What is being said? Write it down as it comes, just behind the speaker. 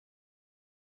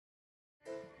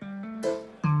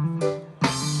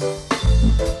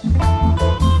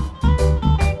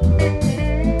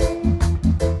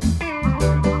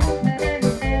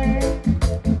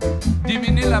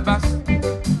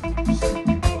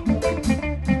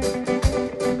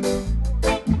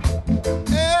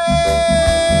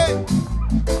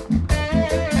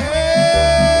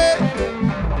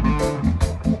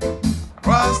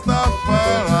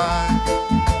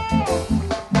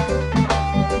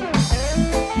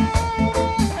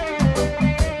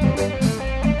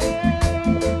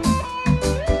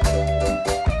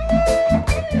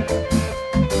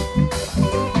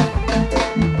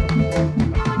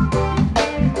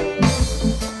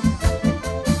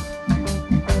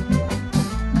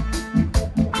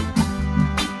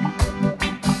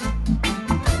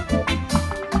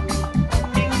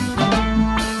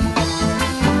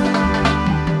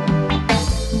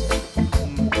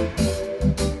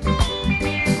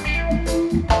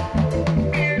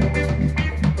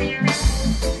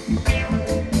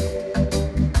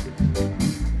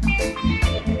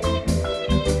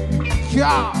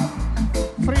Ah,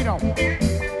 freedom.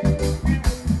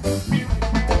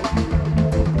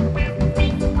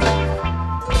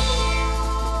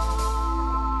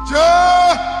 Dieu,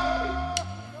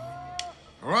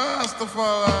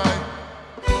 Rastafari.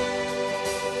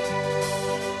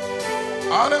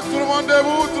 Allez, tout le monde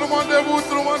debout, tout le monde debout,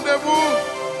 tout le monde debout.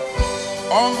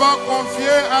 On va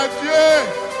confier à Dieu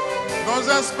nos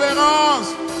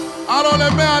espérances. Alors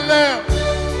les mains en l'air.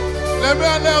 Les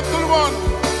mains en l'air, tout le monde.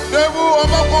 Debout, on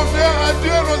va confier à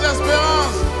Dieu nos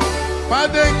espérances. Pas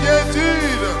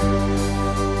d'inquiétude.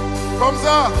 Comme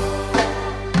ça.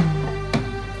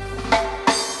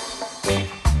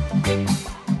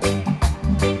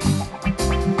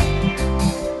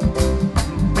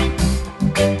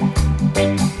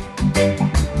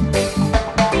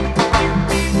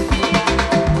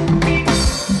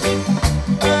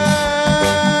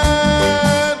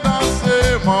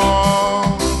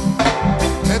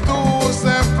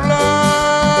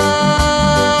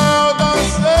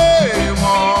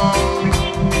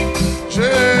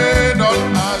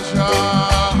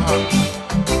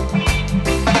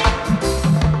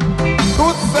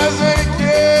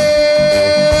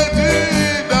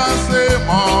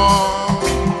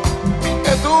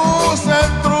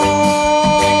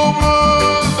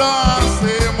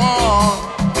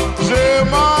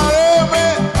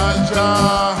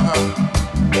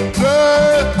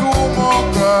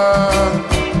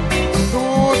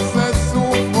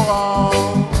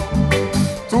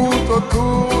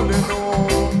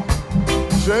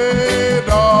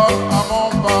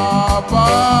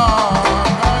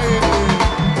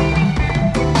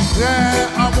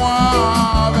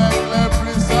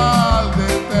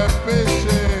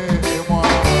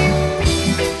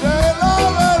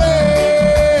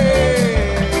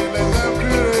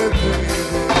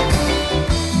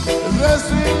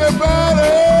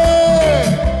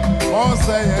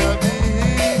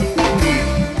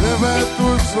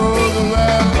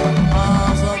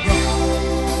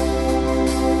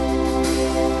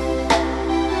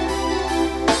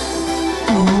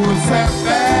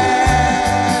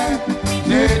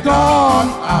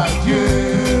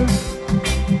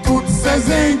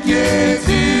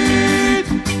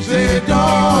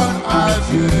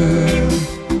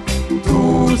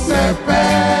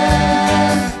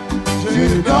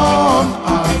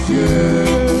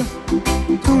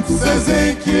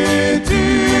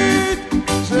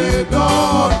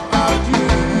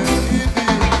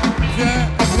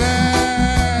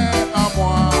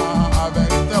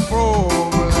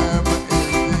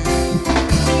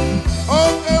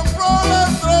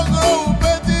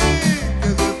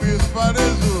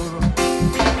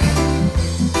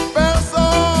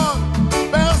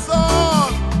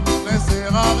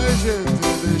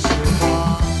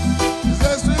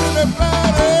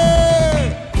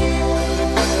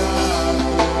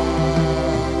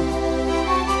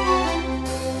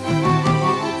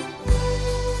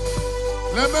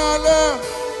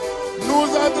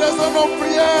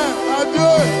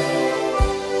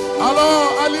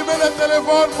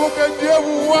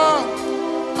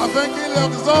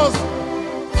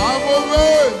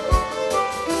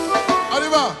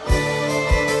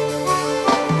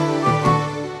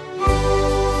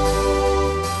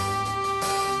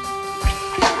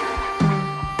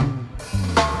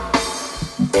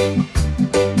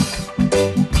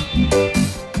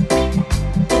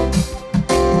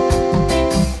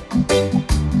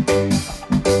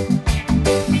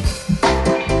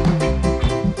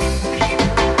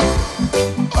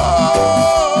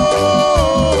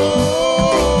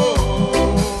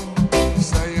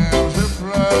 Say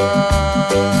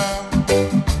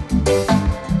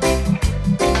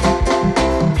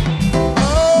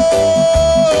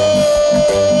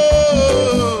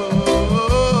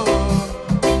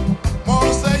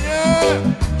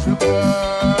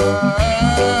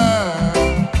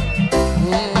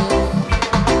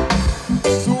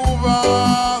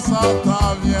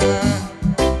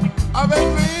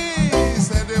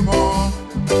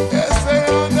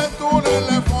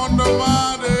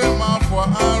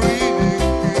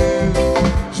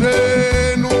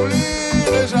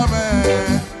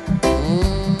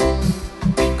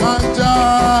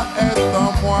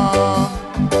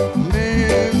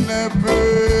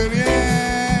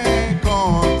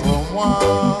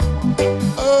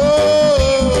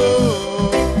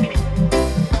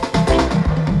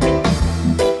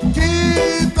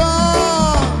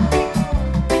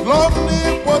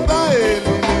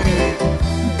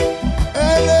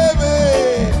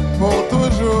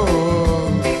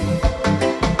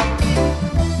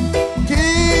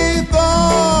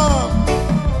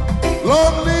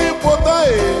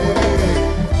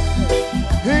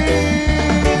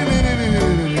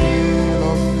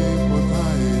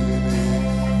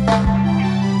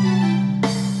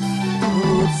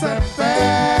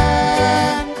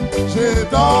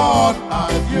donne à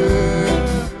Dieu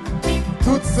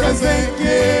toutes ces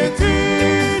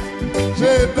inquiétudes,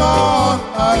 je donne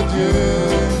à Dieu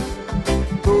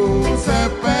toutes ces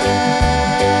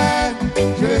peines,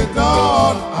 je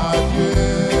donne à Dieu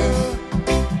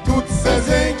toutes ces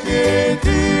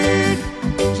inquiétudes,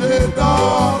 je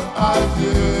donne à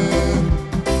Dieu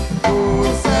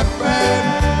toutes ces peines,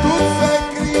 toutes ces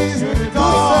crises,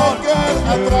 toutes ces guerres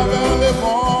à travers le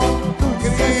monde,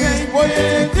 crises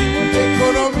politiques,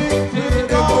 économiques,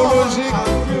 écologiques.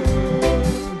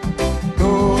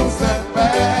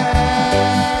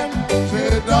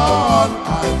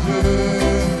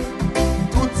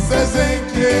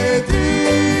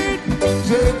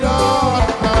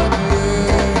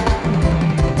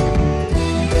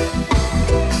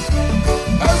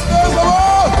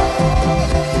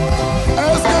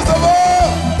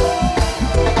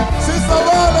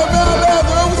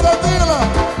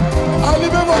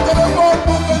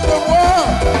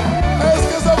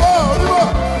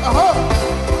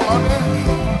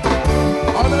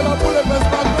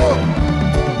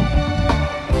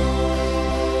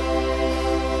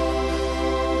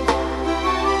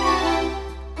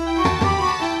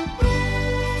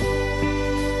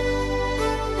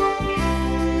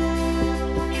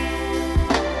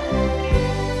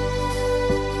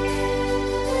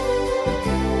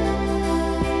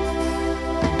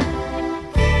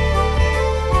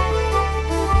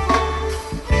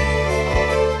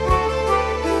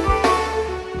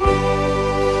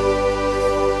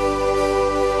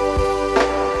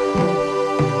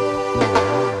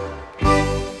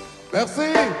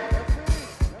 Merci.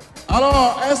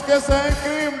 Alors, est-ce que c'est un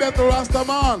crime d'être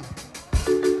Rastaman?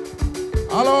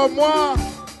 Alors moi,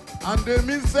 en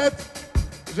 2007,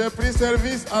 j'ai pris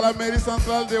service à la mairie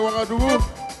centrale de Ouagadougou.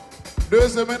 2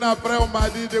 semaines après, on m'a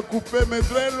dit de couper mes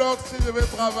dreadlocks si je vais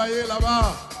travailler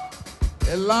là-bas.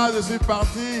 Et là, je suis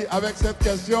parti avec cette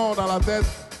question dans la tête.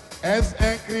 Est-ce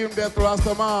un crime d'être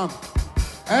Rastaman?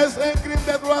 Est-ce un crime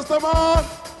d'être Rastaman?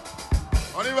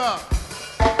 On y va.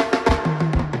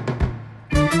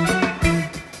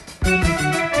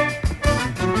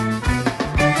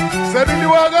 C'est du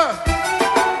Niwaga.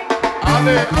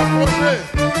 Allez, approchez.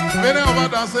 Venez, on va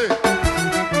danser.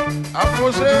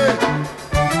 Approchez.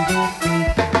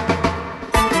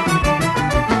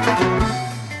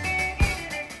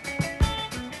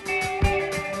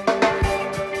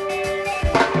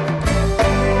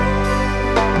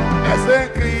 Est-ce un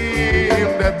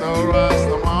crime d'être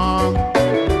Rastaman?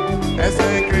 Est-ce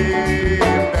un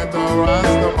crime d'être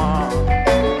Rastaman?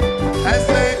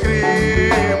 Est-ce un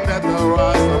crime d'être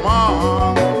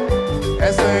Rastaman?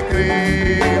 Est-ce un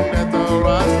crime d'être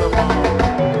Rastaman?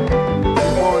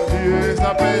 Mon Dieu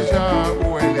s'appelle Jah, où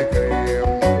est le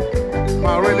crime?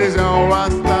 Ma religion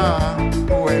Rasta,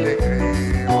 où est le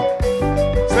crime?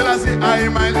 C'est là si aïe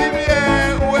ma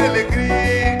lumière, où est le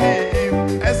crime?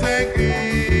 Est-ce un crime?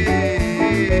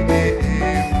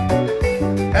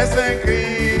 Est-ce un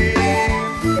crime?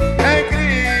 Un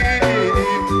crime?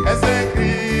 Est-ce un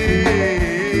crime?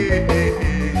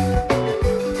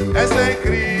 Est-ce un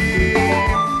crime?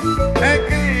 Un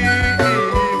crime?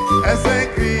 Est-ce un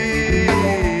crime?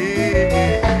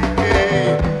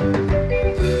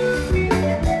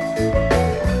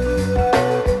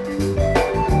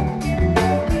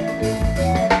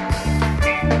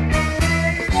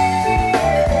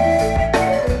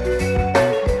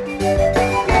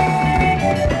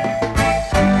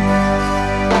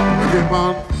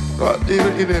 Man doit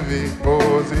vivre une vie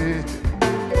positive.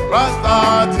 Rasta,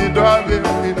 tu dois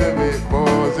vivre une vie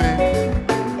positive.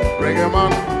 Reggae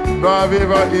man doit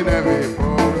vivre une vie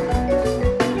positive.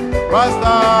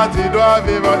 Rasta, tu dois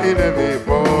vivre une vie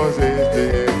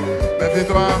positive.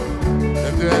 Méfie-toi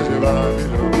des pièges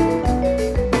Babylone.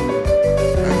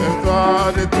 Méfie-toi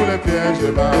de tous les pièges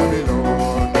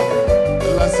Babylone.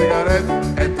 La cigarette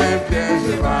est un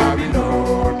piège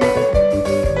Babylone.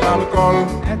 L'alcool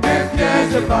est un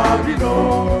piège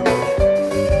Babylone.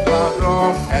 La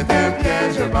drogue est un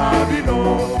piège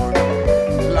Babylone.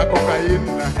 La cocaïne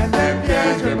est un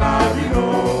piège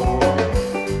Babylone.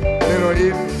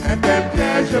 L'héroïne est un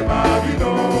piège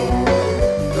Babylone.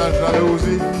 La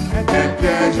jalousie est un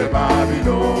piège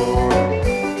Babylone.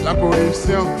 La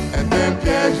corruption est un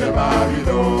piège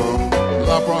Babylone.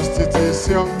 La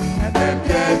prostitution est un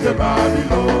piège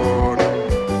Babylone.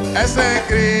 Est-ce un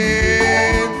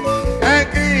crime? Un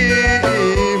crime?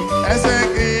 Est-ce un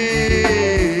crime?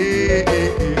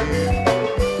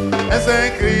 Est-ce un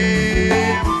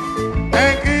crime?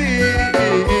 Un crime?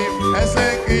 Est-ce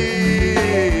un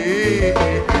crime?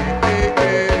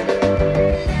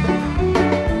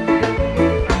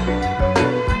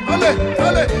 Allez,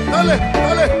 allez, allez,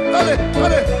 allez, allez. allez,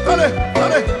 allez, allez,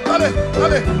 allez, allez,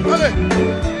 allez, allez.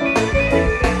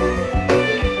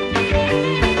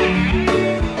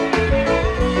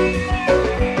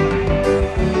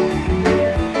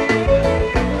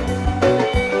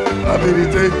 La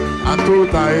vérité en tout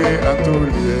temps et en tout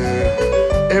lieu.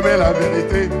 Aimer la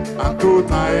vérité en tout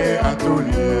temps et en tout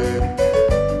lieu.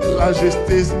 La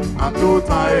justice en tout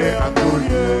temps et en tout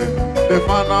lieu.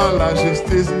 Défendant la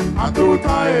justice en tout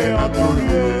temps et en tout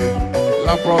lieu.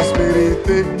 La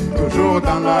prospérité toujours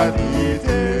dans la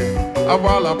dignité.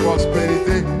 Avoir la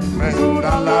prospérité mais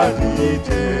dans la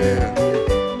dignité.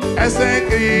 Est-ce un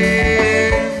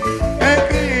crime? Un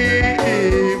crime?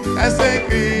 Est-ce un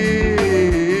crime?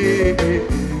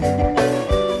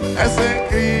 Est-ce un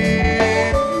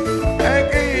crime? Un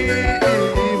crime?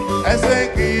 Est-ce un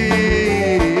crime?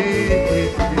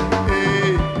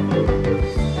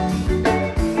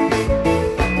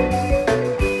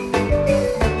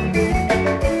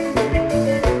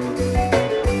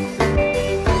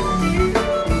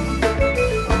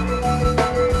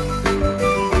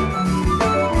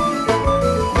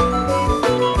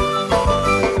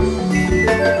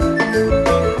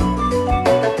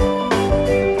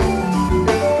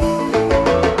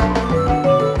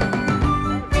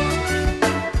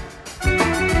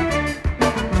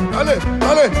 Allez,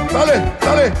 allez, allez,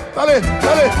 allez, allez,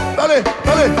 allez, allez,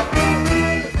 allez.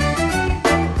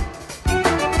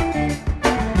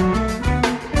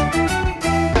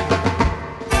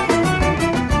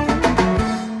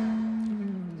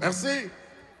 Merci.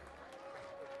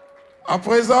 À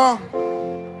présent,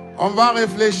 on va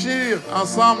réfléchir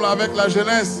ensemble avec la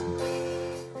jeunesse.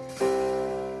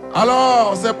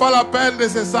 Alors, c'est pas la peine de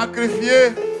se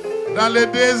sacrifier dans le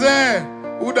désert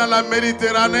ou dans la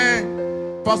Méditerranée,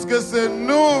 parce que c'est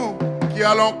nous qui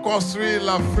allons construire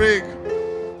l'Afrique.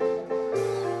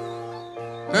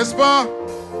 N'est-ce pas?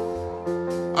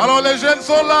 Alors les jeunes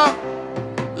sont là.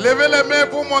 Levez les mains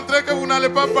pour montrer que vous n'allez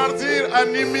pas partir en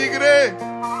immigré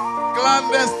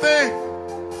clandestin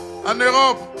en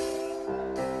Europe.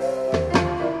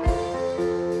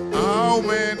 How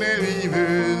many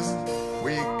rivers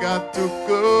we got to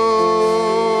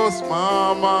cross,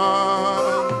 mama?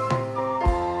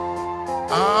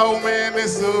 How many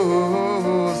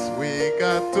souls we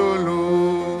got to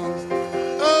lose?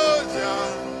 Oh, Jah.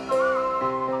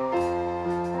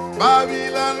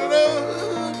 Babylon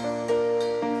road,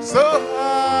 so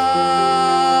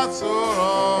hard, so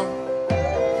long.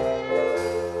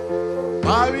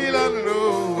 Babylon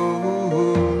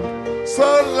road, so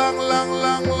long, long,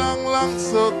 long, long, long,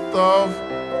 so tough.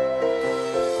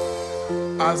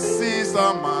 I see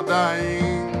some are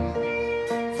dying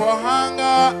for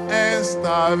hunger and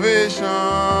starvation,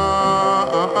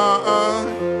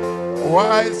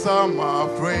 while some are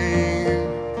praying,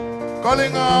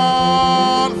 calling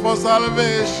on for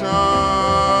salvation.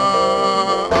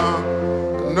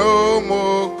 No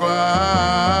more cry,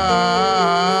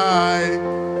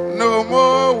 no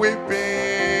more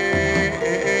weeping,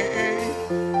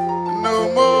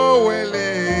 no more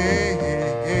wailing,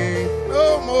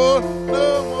 no more,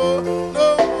 no more, no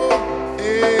more.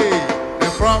 Hey.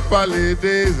 Prends pas les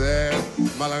déserts,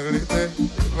 malgré tes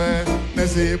verres,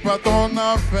 n'essaie pas ton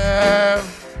affaire.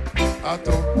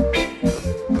 Attends,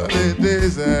 les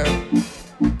déserts.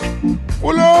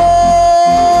 Oula!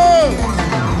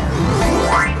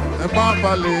 Ne prends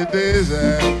pas les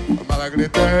déserts, malgré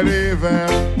tes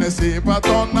rivers, n'essaie pas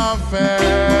ton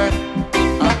affaire.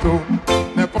 Attends,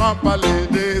 ne prends pas les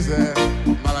déserts,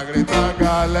 malgré ta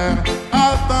galère,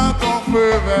 attends ton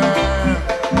feu vert.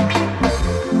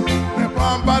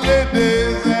 Pas les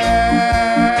déserts,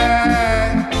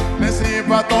 n'essaie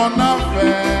pas ton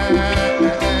affaire.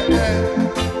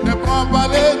 Ne prends pas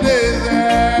les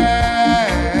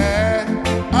déserts,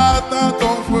 attends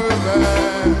ton feu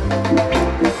vert.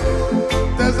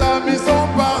 Tes amis sont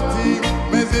partis,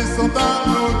 mais ils sont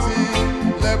engloutis.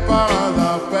 Les parents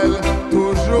appellent,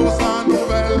 toujours sans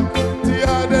nouvelles. Tu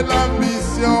as de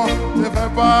l'ambition, ne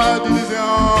fais pas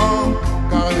d'illusion,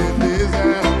 car le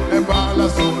désert n'est pas la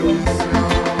solution.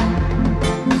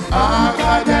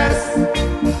 Agadez,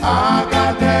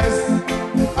 Agadez,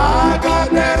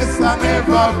 Agadez, ça ne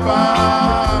va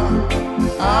pas.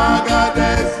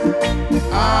 Agadez,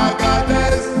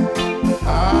 Agadez,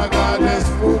 Agadez,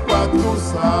 pourquoi tout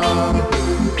ça?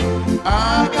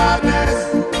 Agadez,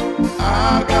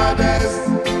 Agadez,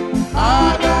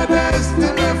 Agadez, tu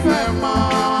me fais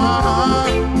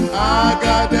mal.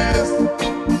 Agadez,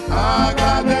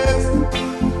 Agadez,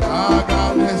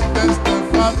 Agadez, destin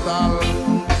fatal.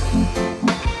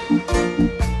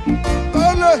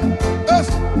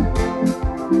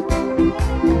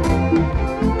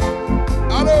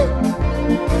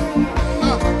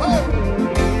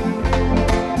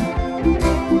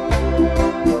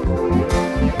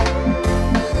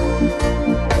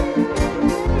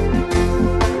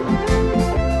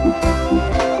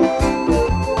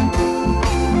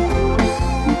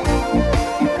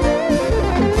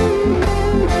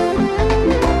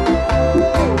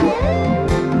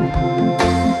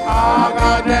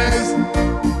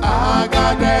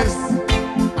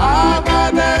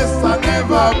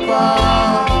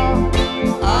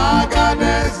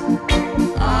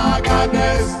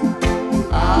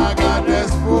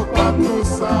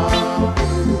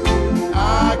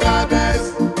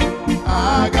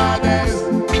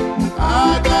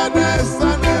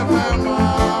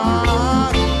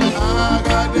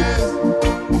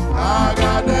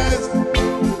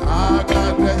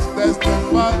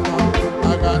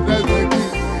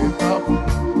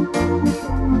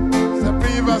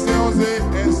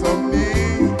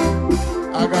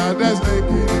 Agadez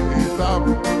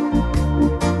l'équitable.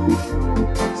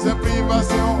 Ces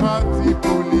privations à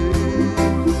Tripoli,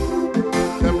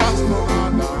 les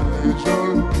pastorats dans les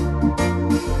geôles,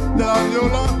 de la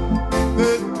violence de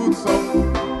toutes sortes,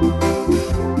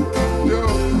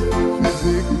 violence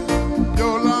physique,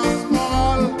 violence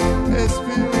morale et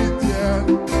spirituelle,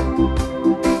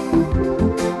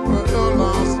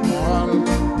 violence morale,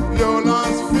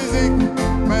 violence physique,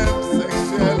 même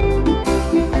sexuelle.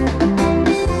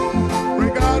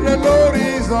 Regarde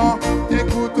l'horizon,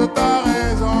 écoute ta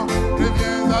raison,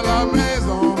 reviens à la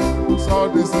maison, sors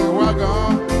de ces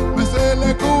wagons. Monsieur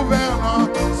le gouvernant,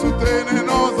 soutenez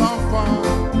nos enfants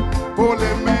pour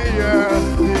les meilleurs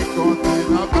du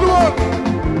continent. Tout le monde!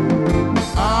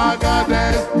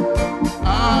 Agadez,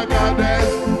 Agadez,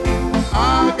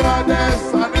 Agadez,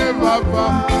 ça ne va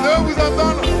pas. Je vous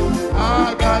attends.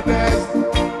 Agadez,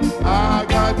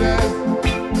 Agadez,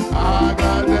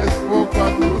 Agadez, pourquoi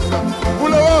tout ça? Pour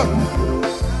le haut.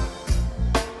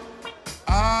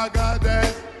 Agadez,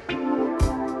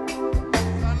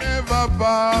 ça ne va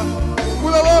pas. Pour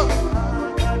le haut.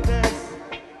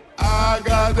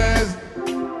 Agadez,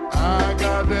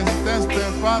 Agadez,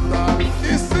 destin fatal.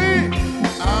 Ici,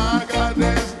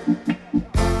 Agadez.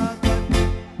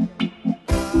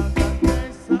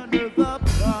 Ça ne va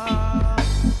pas.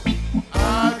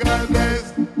 Agadez,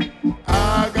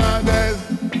 Agadez,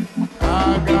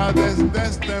 Agadez,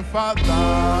 destin fatal.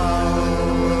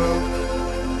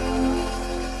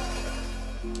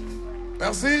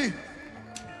 Merci.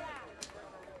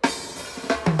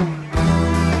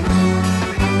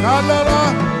 Nalala,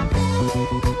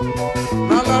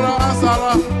 Nalala,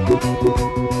 Asara.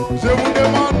 Je vous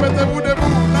demande, mettez-vous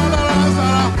debout. Nalala,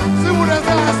 Asara. Si vous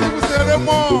restez assis, vous serez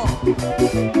mort.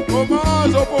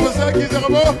 Hommage au professeur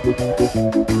Kizerbo,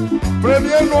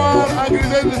 premier noir à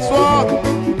griser l'histoire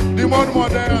du monde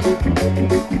moderne.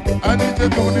 Anité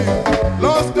Tourné.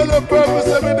 Lorsque le peuple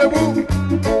se met debout,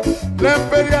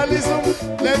 l'impérialisme,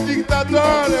 les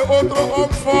dictateurs et autres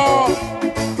hommes forts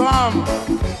tremblent.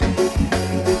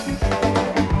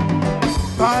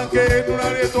 Tant que nous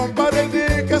n'arrêtons pas de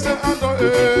dire que c'est entre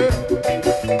eux,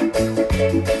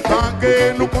 tant que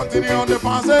nous continuons de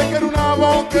penser que nous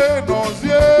n'avons que nos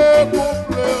yeux pour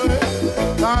pleurer,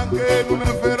 tant que nous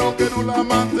ne ferons que nous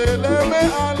lamenter les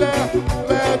mains en l'air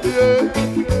vers Dieu,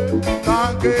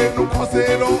 tant que nous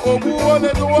concédons au bout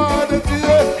les droits de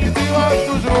Dieu qui dira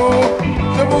toujours,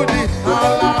 je vous dis,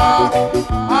 Allah,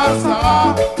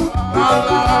 Asara,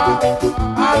 Allah,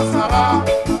 Asara,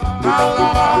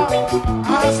 Allah,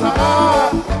 Asara,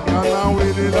 Kana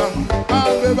Wilila,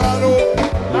 Abebalo,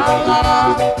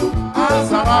 Allah,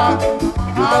 Asara,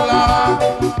 Allah,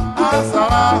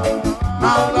 Asara,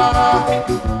 Allah,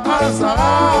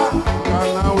 Asara,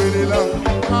 Kana Wilila,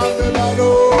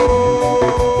 Abebalo.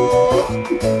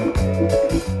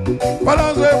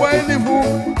 Pendant que je vois les fous,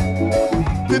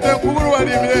 tu te couvres à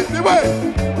l'immigré, tu vois,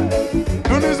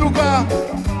 nous nous ouvrons,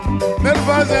 nous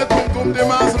faisons comme des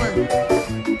masses.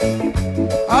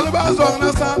 Albazo na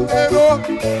santero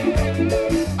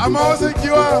amose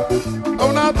kiwa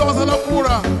ona tosa la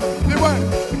pura.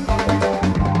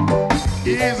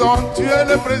 Ils ont tué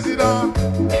le président,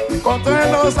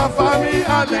 contraint sa famille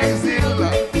à l'exil,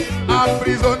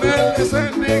 emprisonné les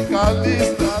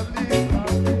syndicalistes.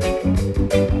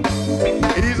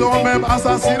 Ils ont même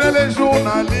assassiné les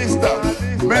journalistes,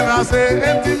 menacé,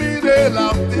 intimidé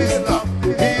l'artiste.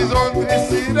 Ils ont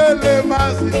trucidé les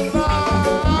magistrats.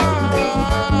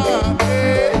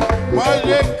 Moi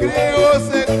j'écris au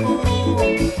secours,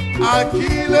 à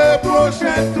qui le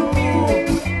prochain tour,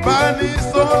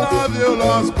 bannissons la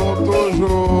violence pour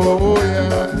toujours.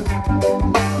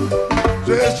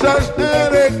 Je cherche un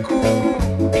recours,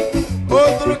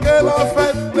 autre que la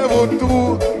fête de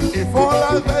vautours. Ils font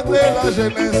la fête et la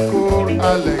jeunesse court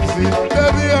à l'exil. Je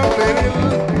vis en péril,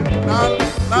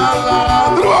 nala,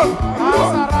 drôle,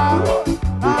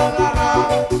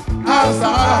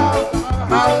 Asara,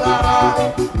 Asara,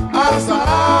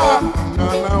 Asara,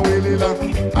 Nana Wilila,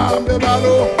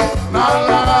 Ambebalo,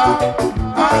 Nala,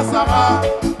 Asara,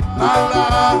 Nala,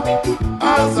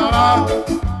 Asara,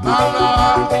 Nala,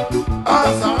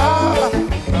 Asara,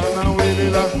 Nana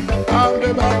Wilila,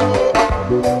 Ambebalo.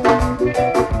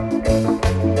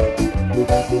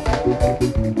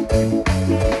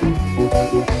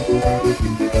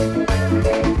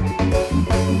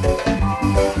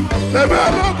 Les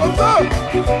mains comme ça,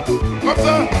 comme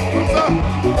ça, comme ça.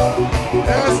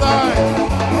 Yes, I.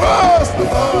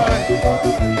 Rastafari.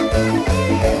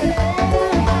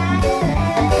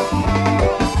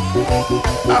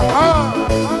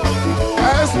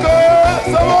 Est-ce que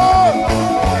ça va?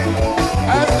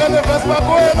 Est-ce que le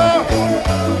Fespaco est là?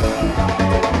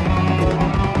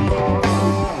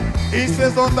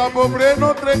 politiciens sont appauvrir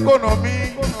notre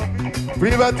économie,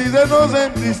 privatiser nos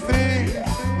industries,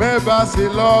 mais basser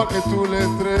l'or et tous les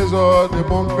trésors de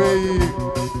mon pays.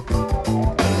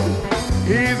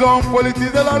 Ils ont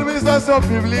politisé l'administration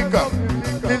publique,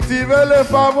 cultivé le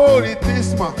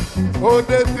favoritisme au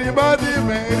détriment du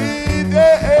mérite.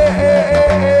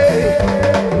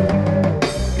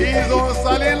 Ils ont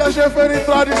sali la chefferie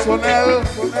traditionnelle,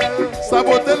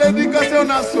 saboté l'éducation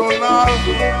nationale,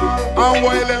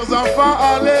 envoyé leurs enfants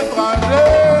à l'étranger.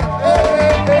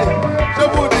 Je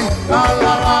vous dis,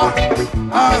 Allah,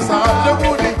 Asa, je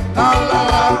vous dis,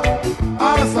 Allah,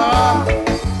 Asa,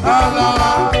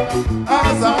 Allah,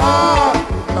 Asa,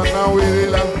 Nana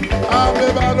Wirila,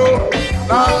 Abebalo,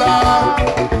 Nala,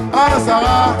 Asa,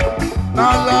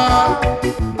 Nala,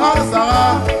 Asa,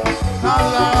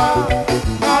 Nala,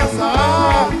 Asa,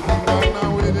 Nana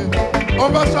Wirila. On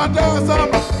va chanter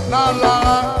ensemble, Nala.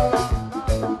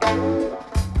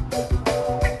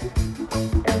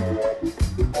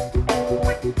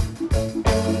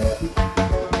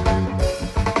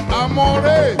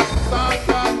 Amore,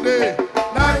 Sangande,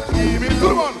 Nakimi, tout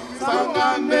le monde.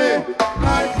 Sangande,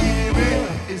 Nakimi,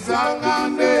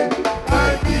 Isangande,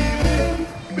 Nakimi,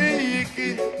 Biyiki,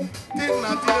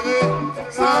 Tinatire,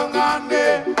 Sangande,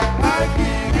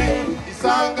 Nakimi,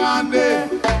 Isangande,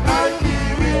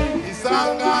 Nakimi,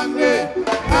 Isangande,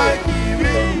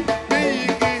 Nakimi,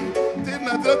 Biyiki,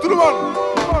 Tinatire, tout le monde.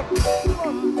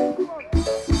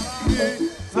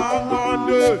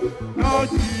 Sangande,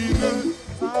 Nakimi,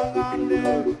 Sangande,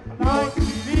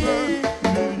 Nakimi,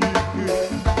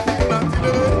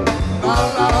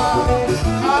 Nala,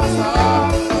 Asa,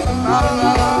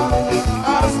 Nala,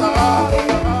 Asa,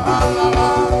 Nala,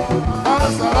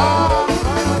 Asa,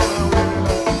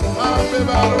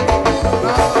 Abebalo,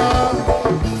 Nala,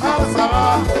 Asa,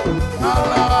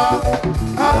 Nala,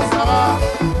 Asa,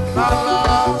 Nala,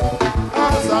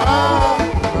 Asa,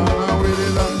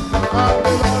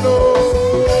 Abebalo.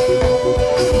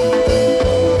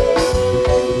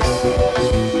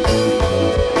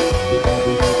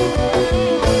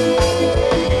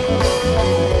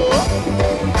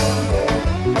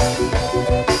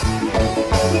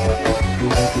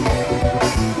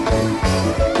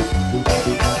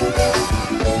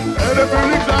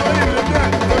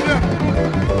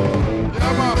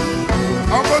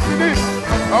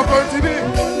 On continue.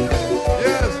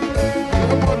 Yes.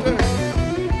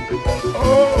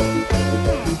 Oh.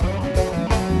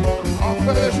 On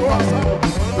fait les choix ensemble.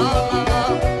 Nala,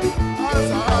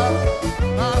 Asa,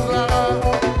 Nala,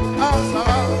 Asa,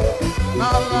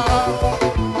 Nala,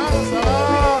 Asa.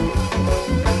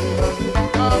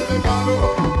 Abebalo,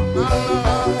 Nala,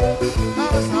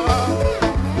 Asa,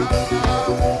 Nala,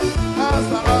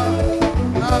 Asa,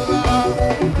 Nala,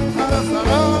 Asa.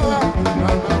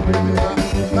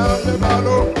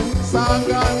 Abebalo,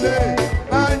 Sangande,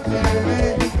 Nakimi,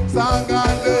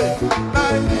 Sangande,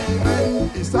 Nakimi,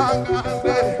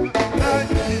 Isangande,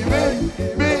 Nakimi,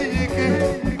 Biyiki,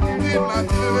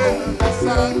 Tinatire,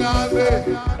 Sangande,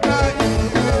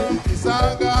 Nakimi,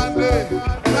 Isangande,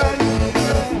 Nakimi,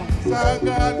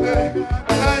 Sangande,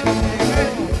 Nakimi,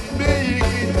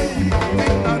 Biyiki,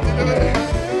 Tinatire.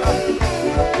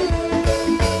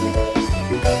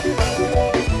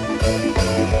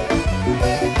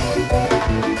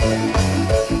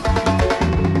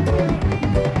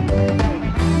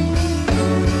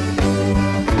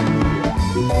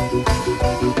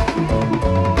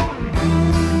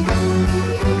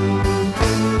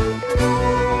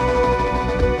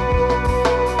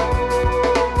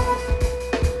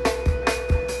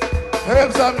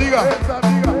 Amiga,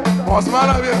 Osman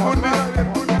había fundado,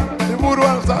 si muro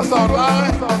al sasaurar,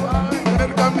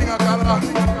 el camino a carga,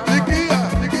 Niki,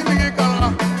 carga.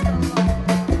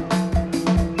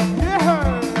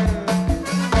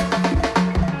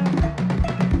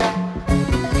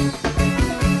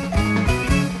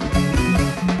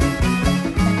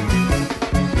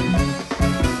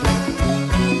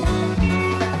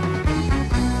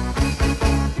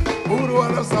 Muro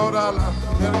al sasaurar,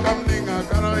 el camino a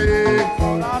carga.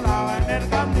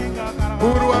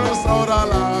 Burwala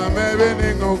saurala me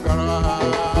beningo kara.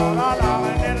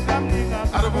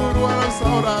 Ar burwala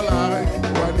saurala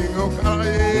waningo kara.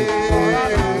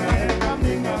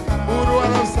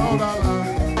 Burwala saurala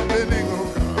beningo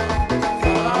kara.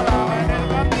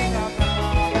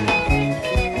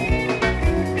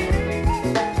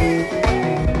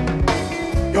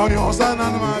 Yo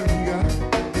sanan maviga,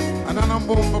 ananam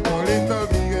bomba polita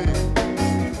viga.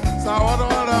 Sawara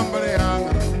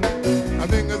rambrianga,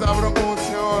 abenga zabra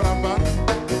motionamba.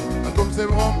 Atum se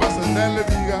bomba sanelle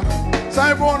viga.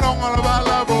 Sai bono ngala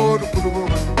bala bodu kudugo.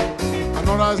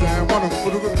 Anora ze mono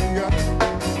kudugo viga.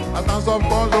 Attention,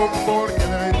 bonjour, pour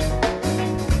qu'il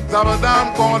Zabadam,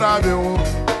 Kondabio,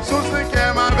 Sousi,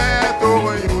 Kema, Beto,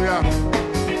 Yuya.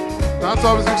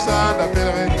 Attention, Zuxan,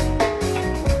 d'appeler.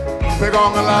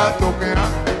 Pegong la Tokya.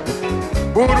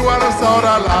 Boudoir,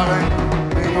 Saura, Lare,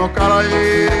 Ningo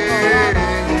Karaye.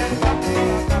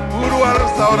 Boudoir,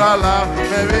 Saura, Lare,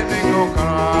 Maybe Ningo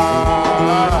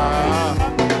Karaye.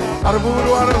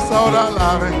 Boudoir, Saura,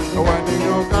 Lare,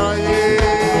 Ningo Karaye.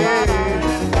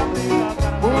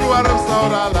 Boudoir,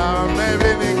 Saura, Lare,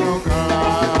 Maybe Ningo Karaye.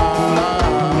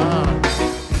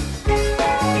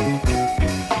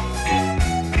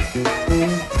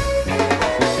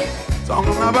 Song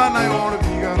Nabana, you want to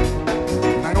be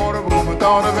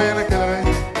Don't be a killer.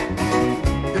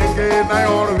 Get my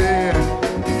own way.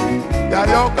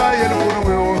 Yarioka, you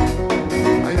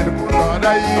I had a good God, I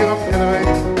hear of killer.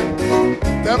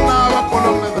 Them now a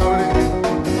column is already.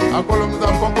 A column is a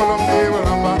column, they will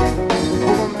number.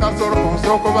 Whom that's all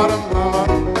so covered them.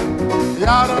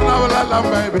 Yara Navala,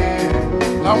 baby.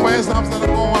 Long way something to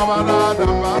go about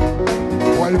them.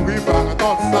 While we bang a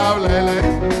top stab lele.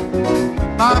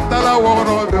 Not tell a war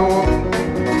of you.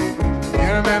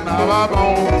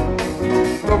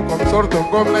 Comme sorte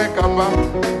comme les cambas,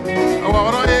 on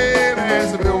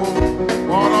est bureau,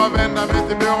 on vient à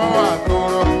mettre bureau à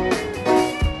tour.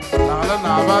 La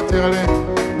nava tirée,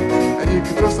 et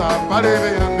qui tout ça, pas de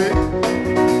viande,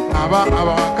 nava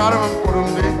avant carrément pour nous.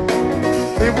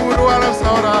 Si vous doit le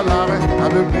saura la,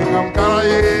 avec les comme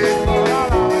carrière,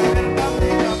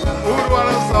 vous doit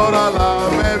le saura la,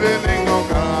 mais venez au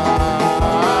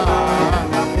carrière,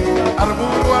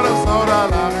 vous doit le saura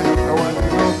la.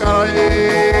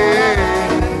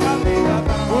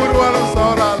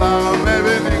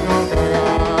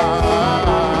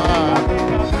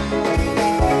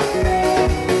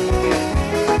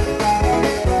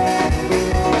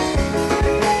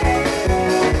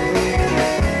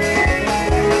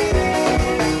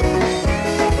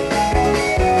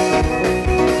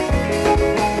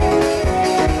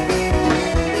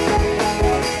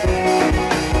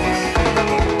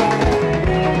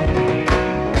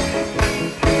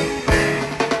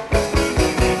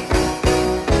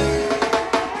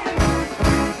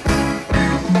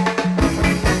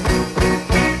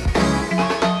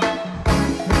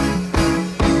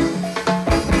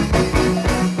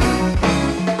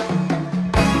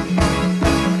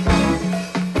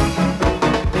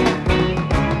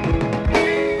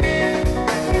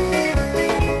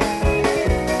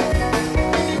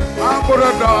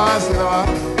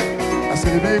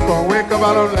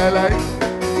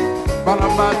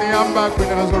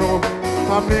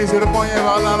 Famille, c'est le point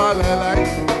la lele.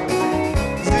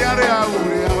 Si yare a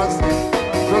uri agasi,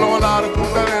 solo la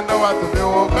kundale na watu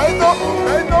beo. Kaito,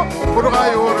 pura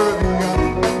yoro biga.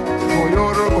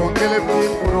 Yoro con kele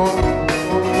puro.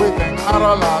 Witen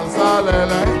ara la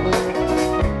salele.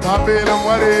 Tapele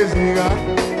mware ziga.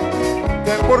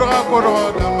 Ten pura koro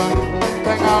dama.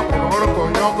 Tenga puro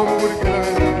con yoko muri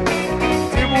kele.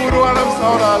 Tiburu alam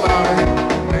saura la.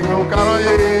 Tengo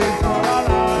karaye.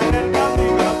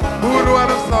 Buru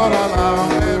ara saura la,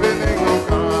 everything go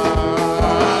cry.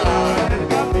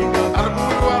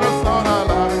 Buru ara saura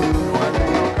la,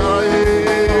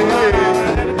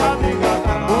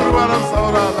 Buru ara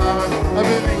saura la,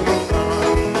 everything go cry.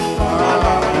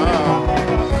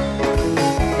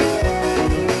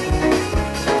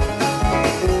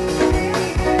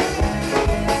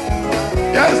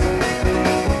 Yes,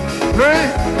 lui,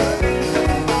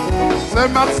 c'est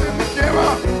Maxime qui est là.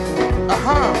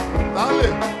 Aha, dale.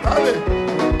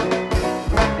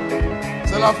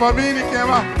 C'est la famille qui est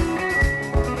là.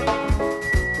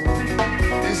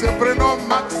 Il se prénomme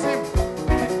Maxime.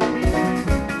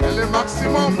 Elle est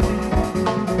maximum.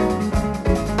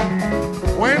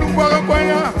 Oui, nous voyons quoi.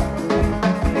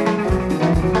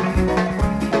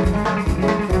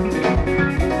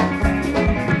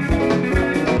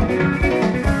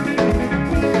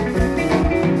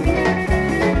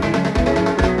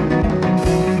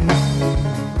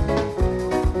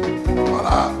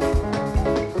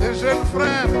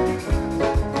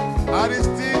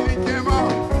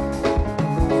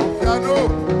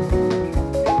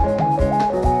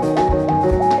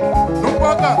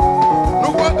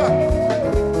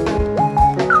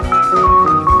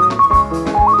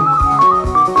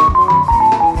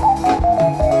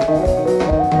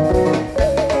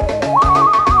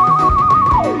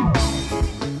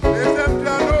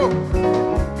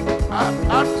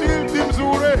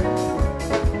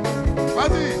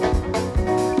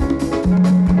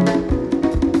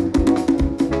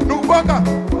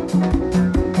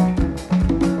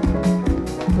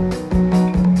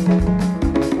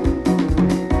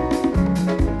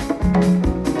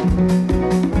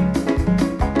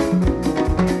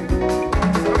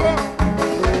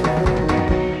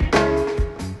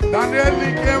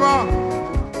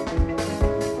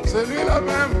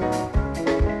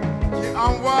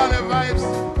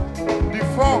 vibes du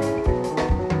fond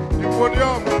du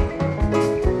podium.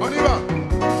 On y va.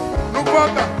 Nous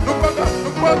kwaka, nous kwaka,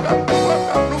 nous kwaka, nous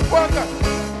kwaka, nous kwaka.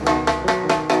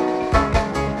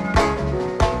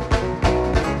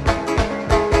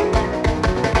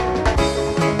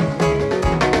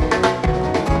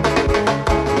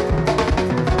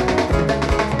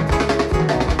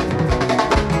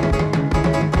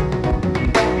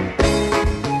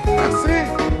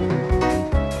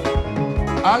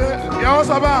 Allez, y'a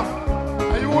ça va?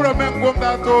 Ayula même comme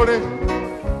d'atore.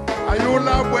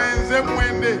 Ayula buenze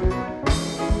muende.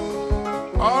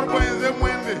 Or buenze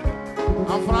muende.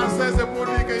 En français, c'est pour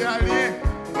dire qu'il n'y a rien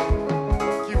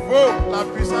qui vaut la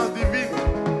puissance divine.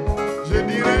 Je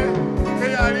dirais qu'il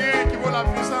n'y a rien qui vaut la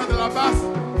puissance de la basse.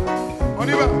 On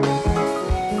y va.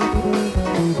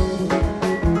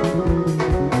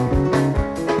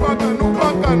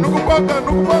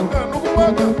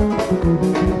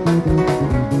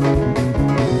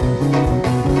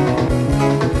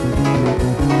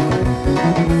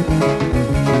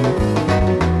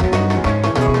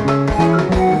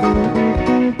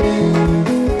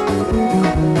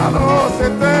 Alors,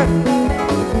 c'était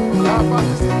la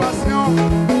participation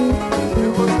des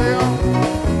océans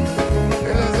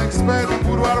et les experts du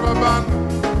boudoir Baban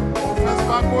au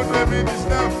Fespaco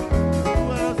 2019.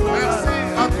 Merci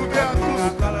à toutes et à tous.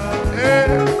 Et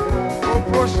au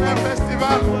prochain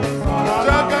festival,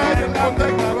 Jaga et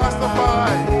Protect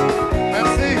Rastafari.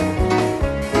 Merci.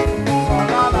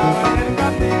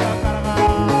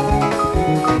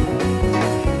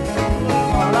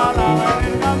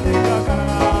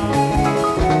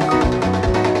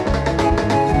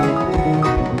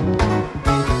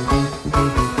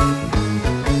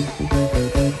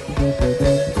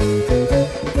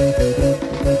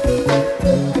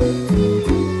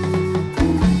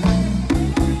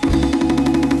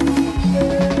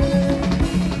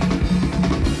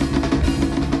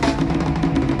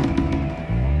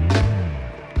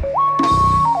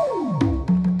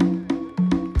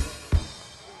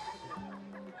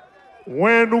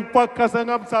 Wenu pa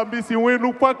kasanga msambisi,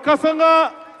 wenu pa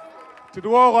kasanga.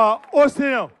 Tidwara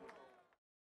océan.